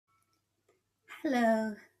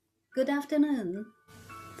Hello, good afternoon.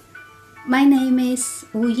 My name is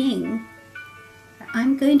Wuying.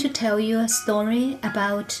 I'm going to tell you a story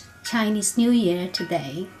about Chinese New Year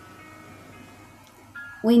today.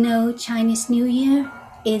 We know Chinese New Year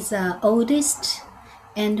is the oldest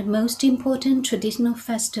and most important traditional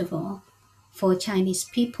festival for Chinese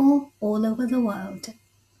people all over the world.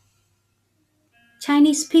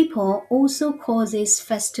 Chinese people also call this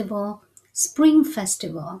festival Spring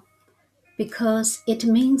Festival because it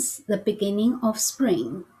means the beginning of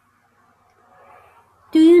spring.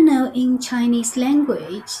 Do you know in Chinese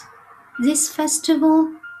language, this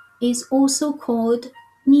festival is also called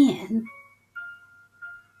Nian?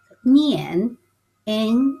 Nian,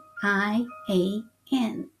 N-I-A-N.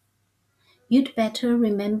 You'd better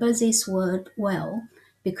remember this word well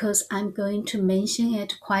because I'm going to mention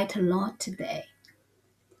it quite a lot today.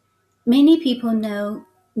 Many people know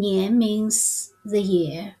Nian means the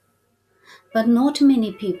year, but not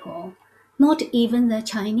many people, not even the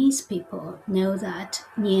Chinese people, know that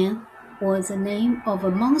Nian was the name of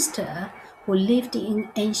a monster who lived in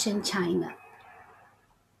ancient China.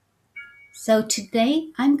 So today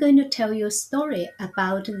I'm going to tell you a story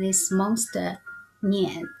about this monster,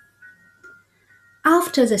 Nian.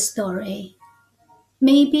 After the story,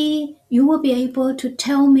 maybe you will be able to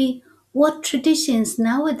tell me what traditions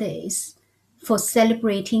nowadays for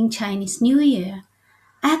celebrating Chinese New Year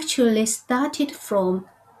actually started from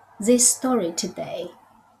this story today.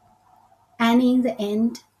 And in the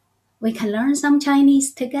end, we can learn some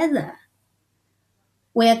Chinese together.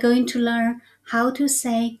 We are going to learn how to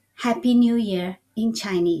say Happy New Year in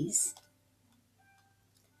Chinese.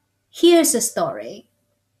 Here's a story.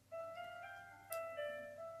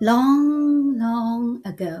 Long, long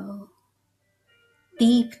ago,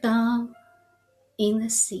 deep down in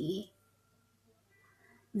the sea,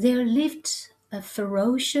 there lived a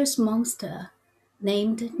ferocious monster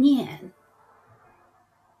named Nian.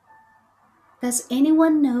 Does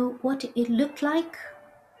anyone know what it looked like?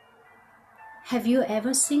 Have you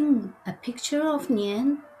ever seen a picture of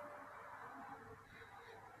Nian?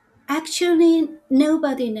 Actually,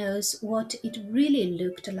 nobody knows what it really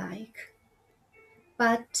looked like.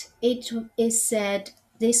 But it is said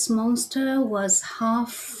this monster was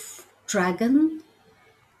half dragon,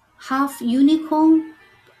 half unicorn,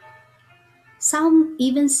 some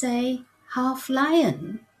even say half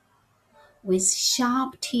lion, with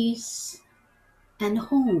sharp teeth and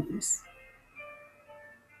horns.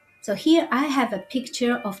 So here I have a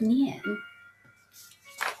picture of Nian.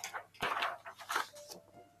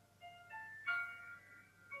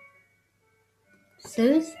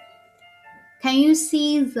 So can you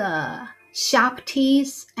see the sharp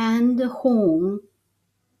teeth and the horn?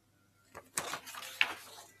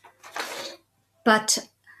 But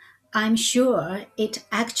I'm sure it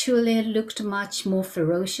actually looked much more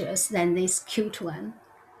ferocious than this cute one.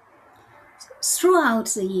 Throughout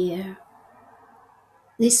the year,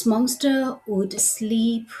 this monster would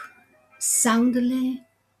sleep soundly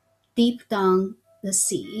deep down the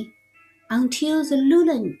sea until the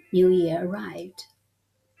Lunar New Year arrived.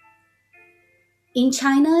 In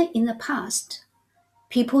China in the past,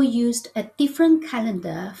 people used a different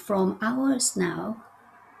calendar from ours now,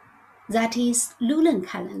 that is Lunar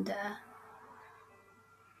calendar.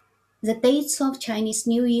 The dates of Chinese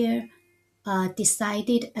New Year are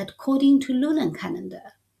decided according to lunar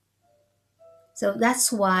calendar. So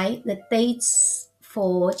that's why the dates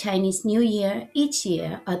for Chinese New Year each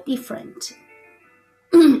year are different.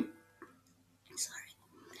 Sorry.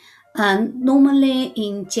 Normally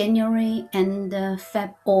in January and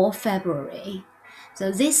February.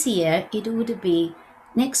 So this year it would be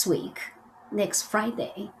next week, next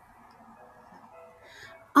Friday.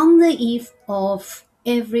 On the eve of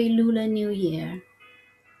every Lunar New Year,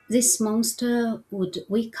 this monster would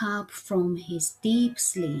wake up from his deep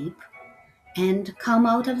sleep and come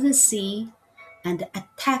out of the sea and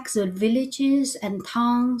attack the villages and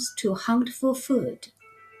towns to hunt for food.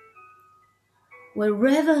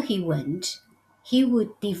 Wherever he went, he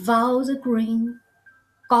would devour the grain,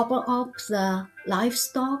 gobble up the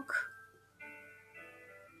livestock.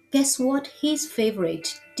 Guess what his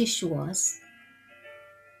favorite dish was?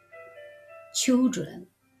 Children.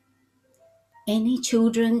 Any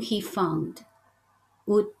children he found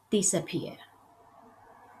would disappear.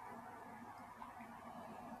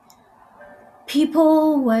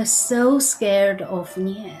 People were so scared of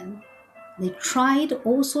Nian. They tried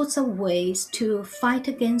all sorts of ways to fight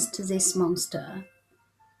against this monster.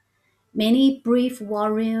 Many brave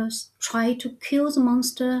warriors tried to kill the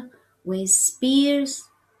monster with spears,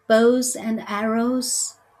 bows, and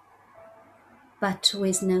arrows, but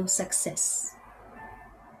with no success.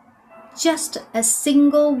 Just a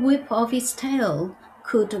single whip of its tail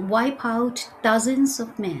could wipe out dozens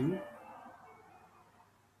of men.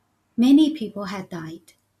 Many people had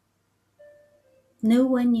died. No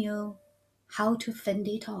one knew how to fend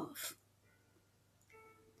it off.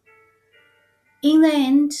 In the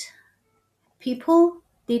end, people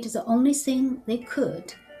did the only thing they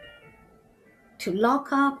could to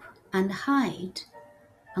lock up and hide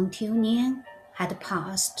until Nian had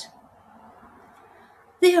passed.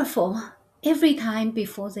 Therefore, every time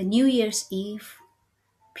before the New Year's Eve,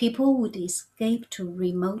 people would escape to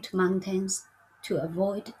remote mountains to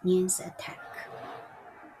avoid Nian's attack.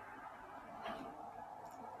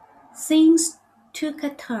 Things took a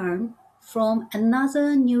turn from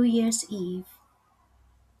another New Year's Eve.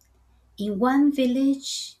 In one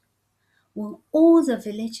village, when all the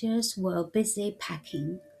villagers were busy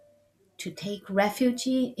packing to take refuge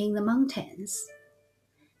in the mountains,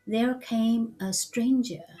 there came a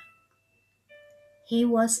stranger. He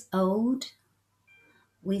was old,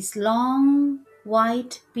 with long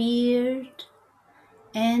white beard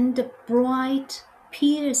and bright,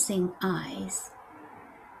 piercing eyes.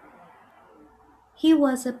 He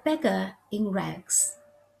was a beggar in rags,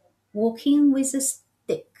 walking with a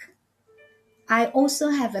stick. I also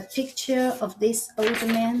have a picture of this old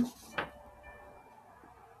man.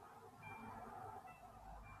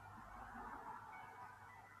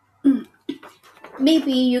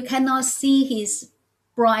 Maybe you cannot see his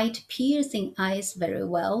bright, piercing eyes very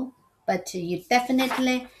well, but you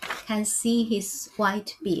definitely can see his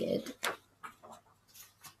white beard.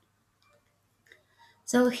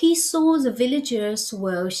 So he saw the villagers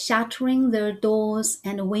were shattering their doors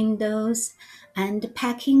and windows and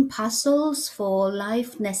packing parcels for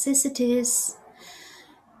life necessities.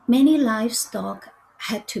 Many livestock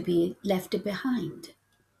had to be left behind.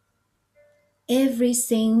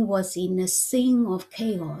 Everything was in a scene of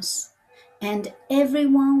chaos, and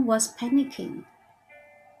everyone was panicking.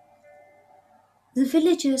 The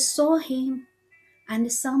villagers saw him, and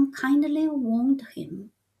some kindly warned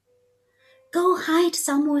him. Go hide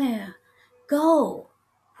somewhere. Go.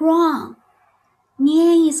 Run.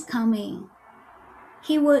 Nian is coming.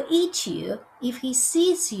 He will eat you if he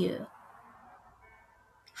sees you.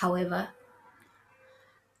 However,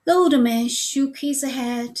 the old man shook his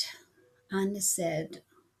head and said,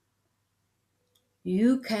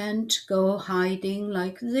 You can't go hiding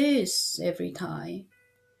like this every time.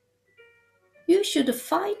 You should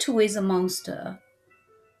fight with a monster.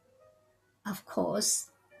 Of course,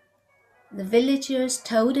 the villagers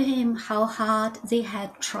told him how hard they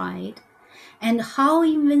had tried and how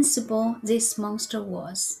invincible this monster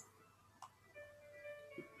was.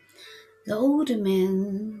 The old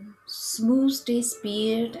man smoothed his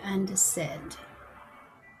beard and said,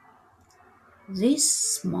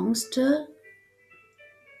 This monster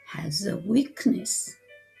has a weakness,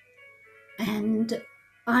 and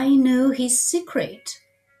I know his secret.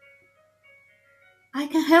 I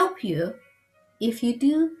can help you if you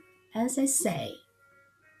do as I say.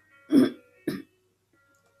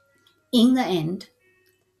 In the end,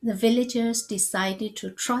 the villagers decided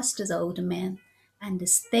to trust the old man and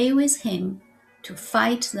stay with him to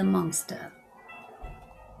fight the monster.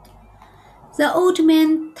 The old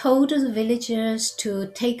man told the villagers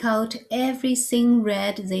to take out everything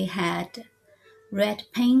red they had: red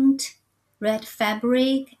paint, red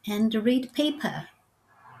fabric, and red paper,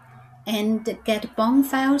 and get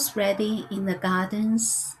bonfires ready in the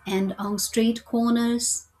gardens and on street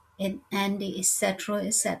corners, and etc.,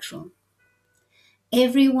 etc.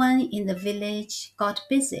 Everyone in the village got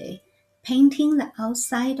busy painting the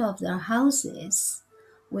outside of their houses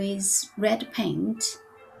with red paint,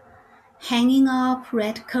 hanging up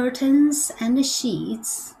red curtains and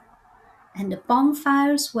sheets, and the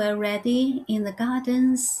bonfires were ready in the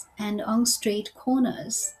gardens and on street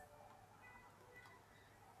corners.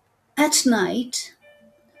 At night,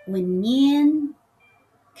 when Nian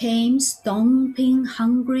came stomping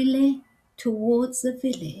hungrily towards the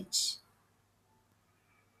village,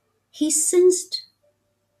 he sensed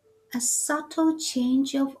a subtle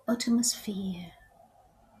change of atmosphere.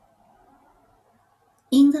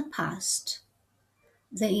 In the past,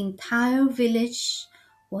 the entire village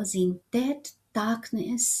was in dead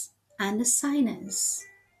darkness and silence.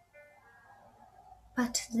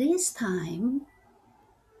 But this time,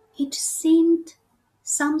 it seemed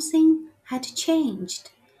something had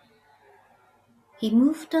changed. He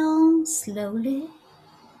moved on slowly,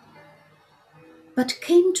 but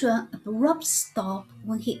came to an abrupt stop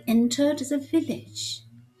when he entered the village.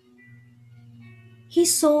 He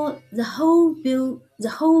saw the whole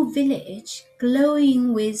village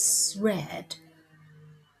glowing with red.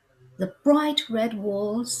 The bright red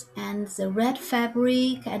walls and the red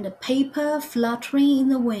fabric and the paper fluttering in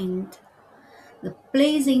the wind, the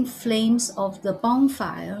blazing flames of the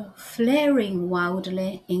bonfire flaring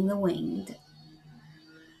wildly in the wind.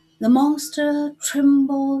 The monster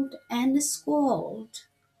trembled and squalled,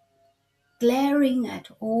 glaring at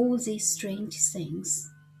all these strange things.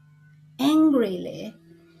 Angrily,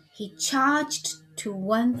 he charged to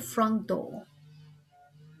one front door.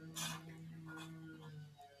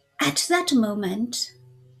 At that moment,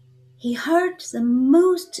 he heard the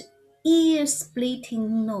most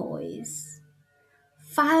ear-splitting noise.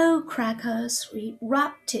 Firecrackers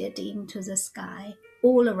erupted into the sky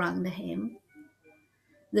all around him.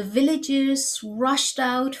 The villagers rushed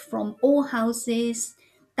out from all houses,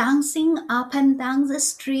 dancing up and down the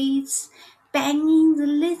streets, banging the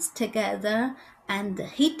lids together and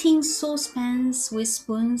hitting saucepans with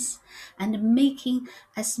spoons and making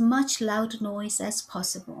as much loud noise as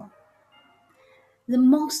possible. The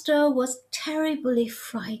monster was terribly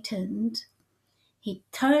frightened. He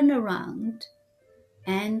turned around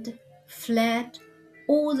and fled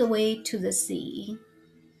all the way to the sea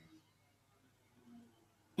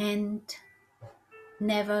and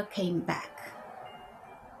never came back.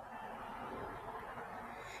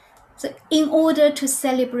 So, in order to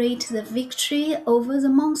celebrate the victory over the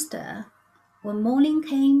monster, when morning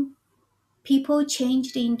came, people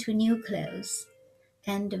changed into new clothes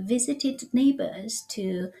and visited neighbors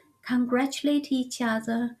to congratulate each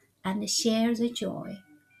other and share the joy.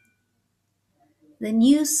 The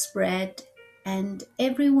news spread, and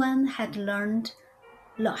everyone had learned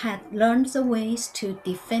the ways to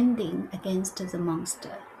defending against the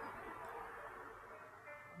monster.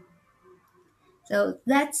 So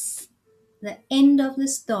that's the end of the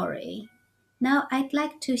story. Now I'd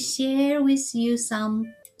like to share with you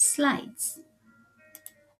some slides.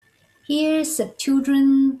 Here's the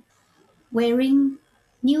children wearing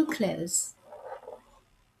new clothes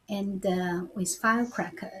and with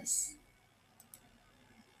firecrackers.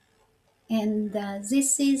 And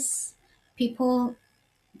this is people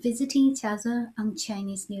visiting each other on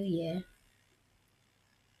Chinese New Year.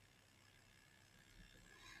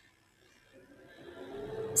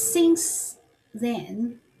 Since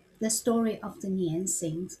then, the story of the Nian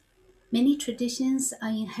sings. Many traditions are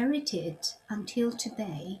inherited until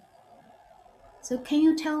today. So can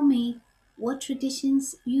you tell me what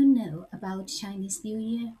traditions you know about Chinese New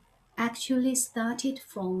Year actually started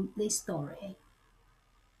from this story?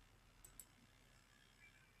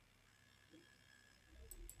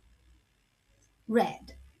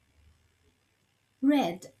 Red.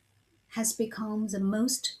 Red has become the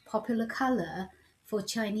most popular color for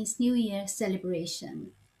Chinese New Year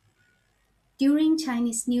celebration. During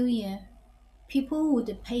Chinese New Year, people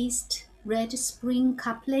would paste red spring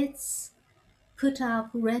couplets, put up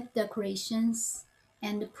red decorations,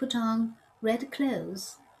 and put on red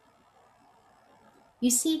clothes. You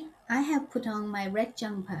see, I have put on my red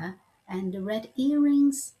jumper and red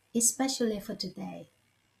earrings especially for today.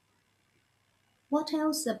 What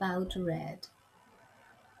else about red?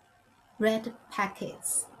 Red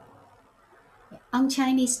packets. On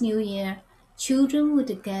Chinese New Year, children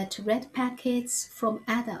would get red packets from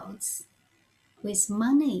adults with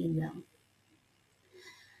money in them.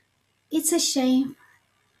 It's a shame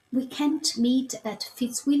we can't meet at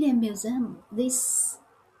Fitzwilliam Museum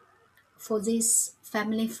for this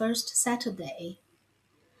Family First Saturday.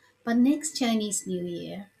 But next Chinese New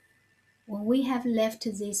Year, when we have left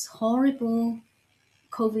this horrible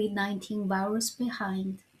COVID-19 virus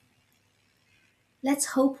behind, let's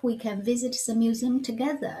hope we can visit the museum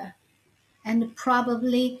together, and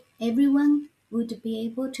probably everyone would be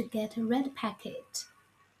able to get a red packet.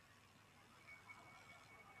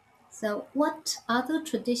 So what other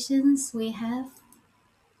traditions we have?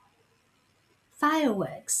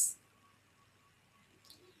 Fireworks.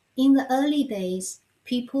 In the early days,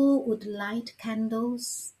 people would light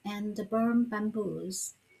candles and burn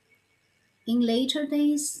bamboos. In later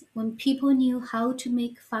days, when people knew how to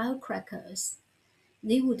make firecrackers,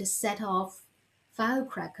 they would set off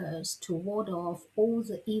firecrackers to ward off all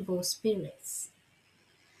the evil spirits.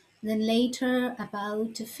 Then later,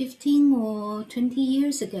 about 15 or 20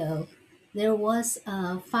 years ago, there was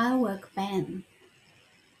a firework ban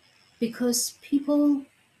because people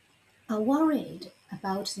are worried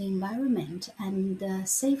about the environment and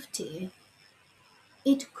safety.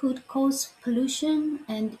 It could cause pollution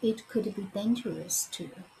and it could be dangerous too.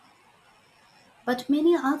 But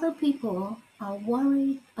many other people are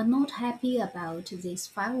not happy about this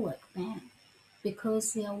firework ban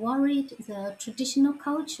because they are worried the traditional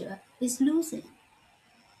culture is losing.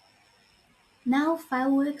 Now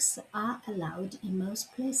fireworks are allowed in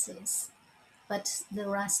most places, but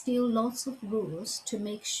there are still lots of rules to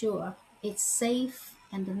make sure it's safe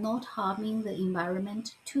and not harming the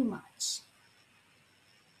environment too much.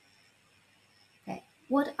 Okay.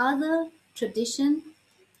 What other tradition?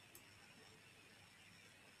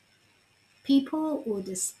 People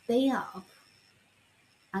would stay up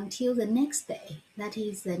until the next day, that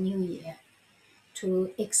is the New Year,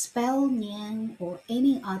 to expel Nian or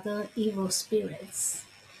any other evil spirits,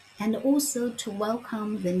 and also to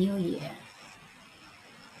welcome the New Year.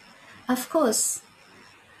 Of course,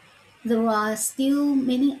 there are still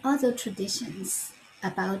many other traditions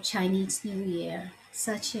about Chinese New Year,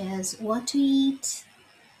 such as what to eat,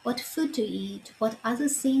 what food to eat, what other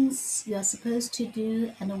things you are supposed to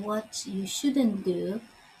do, and what you shouldn't do.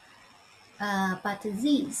 But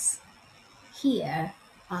these here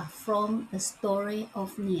are from the story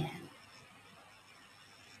of Nian.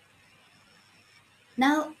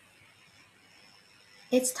 Now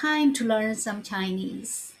it's time to learn some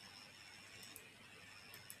Chinese.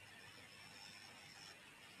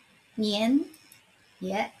 Nian,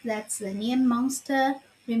 yeah, that's the Nian monster.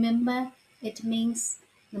 Remember, it means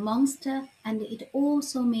the monster, and it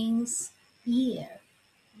also means year,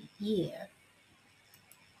 year.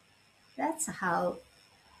 That's how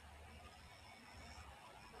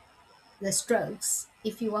the strokes.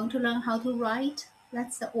 If you want to learn how to write,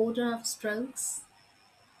 that's the order of strokes.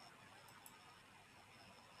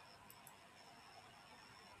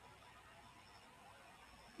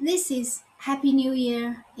 This is Happy New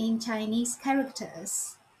Year in Chinese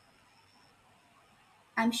characters.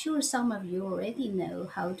 I'm sure some of you already know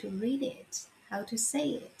how to read it, how to say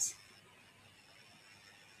it.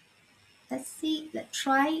 Let's see, let's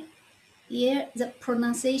try here the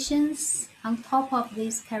pronunciations on top of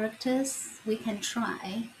these characters. We can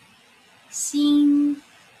try Xin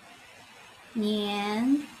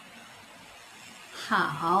Nian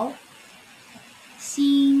Hao,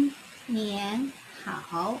 Xin Nian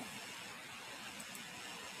Hao.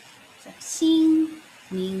 So Xin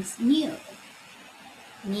means new,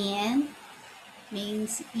 Nian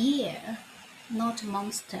means year, not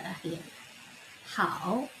monster here.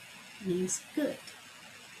 Hao means good.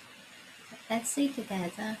 Let's say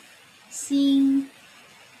together. Xin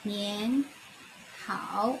Nian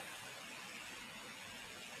Hao.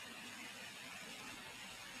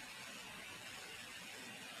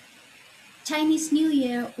 Chinese New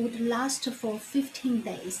Year would last for 15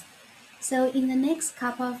 days. So in the next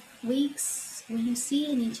couple of weeks, when you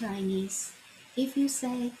see any Chinese, if you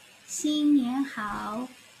say 新年好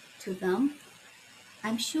to them,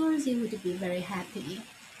 I'm sure they would be very happy,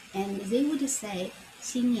 and they would say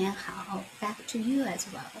新年好 back to you as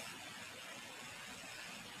well.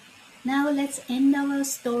 Now let's end our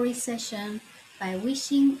story session by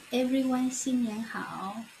wishing everyone 新年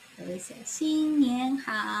好. So we say 新年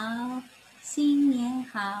好, 新年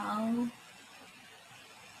好.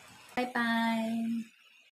 Bye bye.